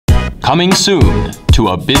Coming soon to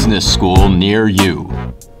a business school near you.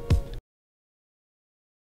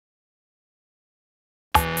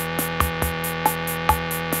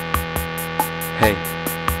 Hey.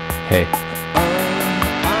 Hey.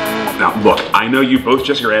 Now look, I know you both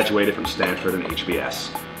just graduated from Stanford and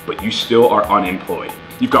HBS, but you still are unemployed.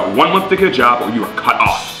 You've got 1 month to get a job or you are cut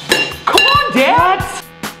off. Come on, Dad!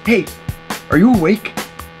 Hey, are you awake?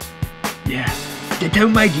 Yeah. Did I tell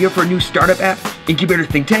you my idea for a new startup app, incubator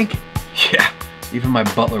think tank? Yeah, even my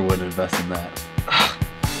butler wouldn't invest in that. Ugh,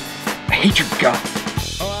 I hate your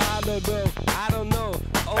guts.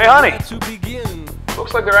 Hey honey,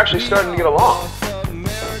 looks like they're actually starting to get along.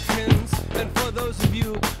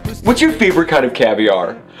 What's your favorite kind of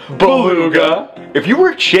caviar? Beluga. If you were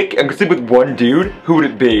a chick and could sleep with one dude, who would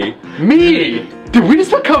it be? Me! Did we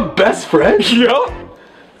just become best friends? Yup.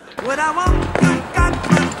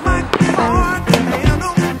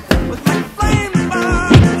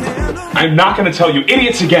 I'm not gonna tell you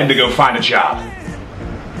idiots again to go find a job.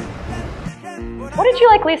 What did you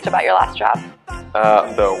like least about your last job?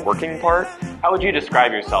 The working part? How would you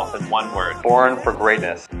describe yourself in one word? Born for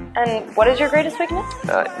greatness. And what is your greatest weakness?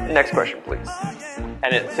 Next question, please.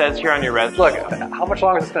 And it says here on your resume, look, how much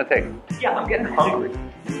longer is this gonna take? Yeah, I'm getting hungry.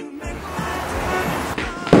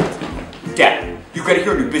 Dad, you gotta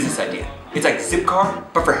hear a new business idea. It's like Zipcar,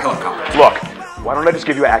 but for helicopters. Look, why don't I just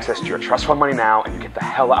give you access to your trust fund money now and you get the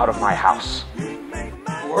hell out of my house?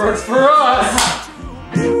 Works for us!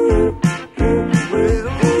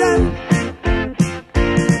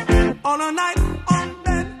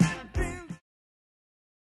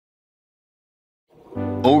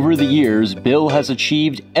 Over the years, Bill has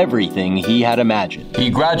achieved everything he had imagined. He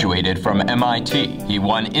graduated from MIT. He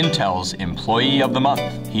won Intel's Employee of the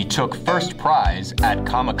Month. He took first prize at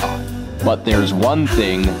Comic-Con. But there's one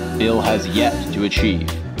thing Bill has yet to achieve.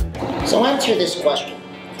 So answer this question.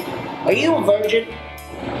 Are you a virgin?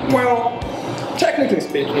 Well, technically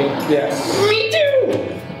speaking, yes. Me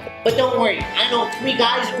too! But don't worry, I know 3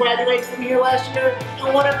 guys who graduated from here last year,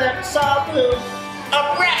 and one of them saw blue.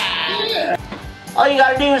 Alright! All you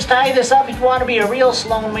gotta do is tie this up if you want to be a real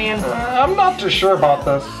Sloan man. I'm not too sure about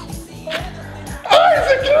this.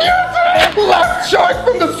 Isaac Newton! Left shark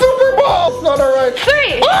from the Super Bowl! It's not alright.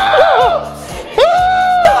 3!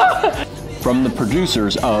 From the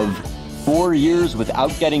producers of 4 Years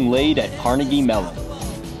Without Getting Laid at Carnegie Mellon.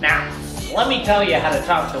 Now, let me tell you how to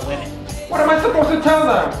talk to women. What am I supposed to tell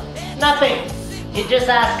them? Nothing. You just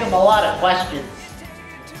ask them a lot of questions.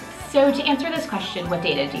 So to answer this question, what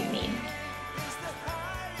data do you need?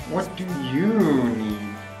 What do you need?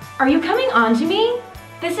 Are you coming on to me?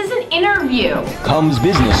 This is an interview. Comes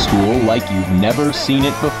business school like you've never seen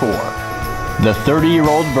it before. The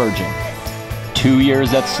 30-year-old virgin. 2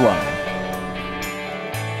 years at Sloan.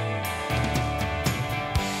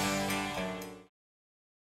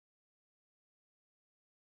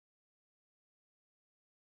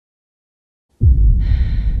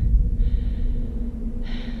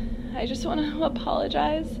 I just want to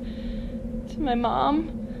apologize to my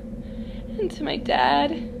mom and to my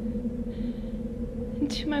dad and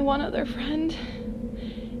to my one other friend.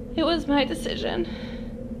 It was my decision.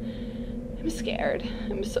 I'm scared.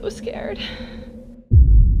 I'm so scared.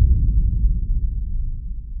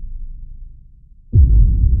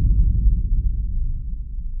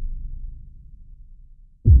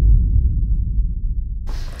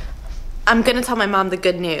 I'm gonna tell my mom the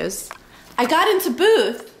good news. I got into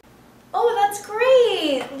Booth. Oh, that's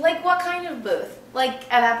great. Like what kind of booth? Like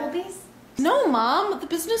at Applebee's? No, Mom, the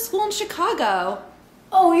business school in Chicago.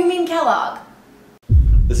 Oh, you mean Kellogg?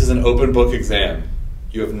 This is an open book exam.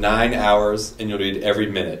 You have 9 hours and you'll read every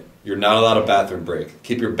minute. You're not allowed a bathroom break.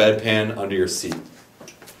 Keep your bedpan under your seat.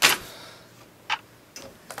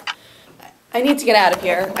 I need to get out of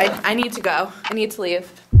here. I need to go. I need to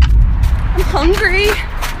leave. I'm hungry.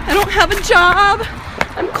 I don't have a job.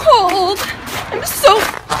 I'm cold. I'm so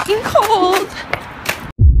fucking cold.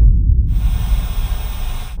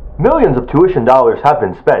 Millions of tuition dollars have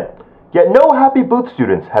been spent, yet no happy Booth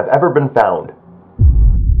students have ever been found.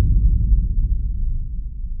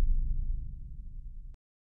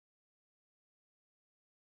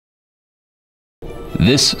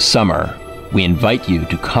 This summer, we invite you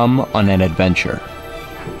to come on an adventure.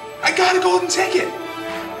 I got a golden ticket!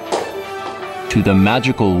 To the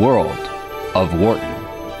magical world of Wharton.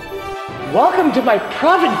 Welcome to my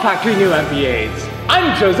Profit Factory new MBAs.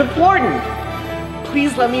 I'm Joseph Wharton.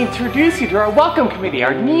 Please let me introduce you to our welcome committee,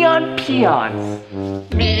 our neon peons.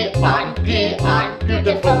 Neon peon,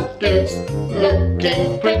 beautiful dudes,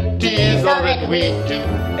 looking pretty is all that we do.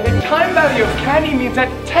 And a time value of candy means that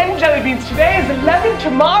 10 jelly beans today is 11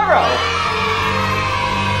 tomorrow.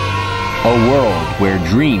 A world where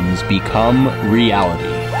dreams become reality.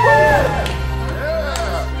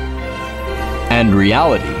 And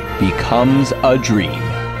reality becomes a dream.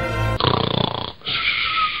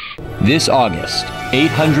 This August,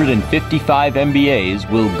 855 MBAs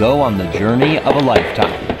will go on the journey of a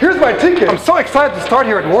lifetime. Here's my ticket. I'm so excited to start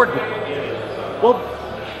here at Wharton. Well,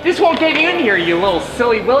 this won't get you in here, you little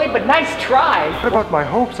silly Willy, but nice try. What about my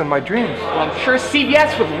hopes and my dreams? Well, I'm sure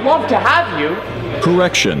CBS would love to have you.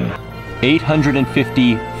 Correction.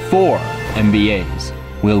 854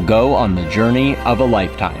 MBAs will go on the journey of a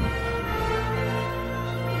lifetime.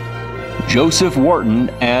 Joseph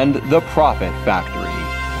Wharton and the Profit Factory.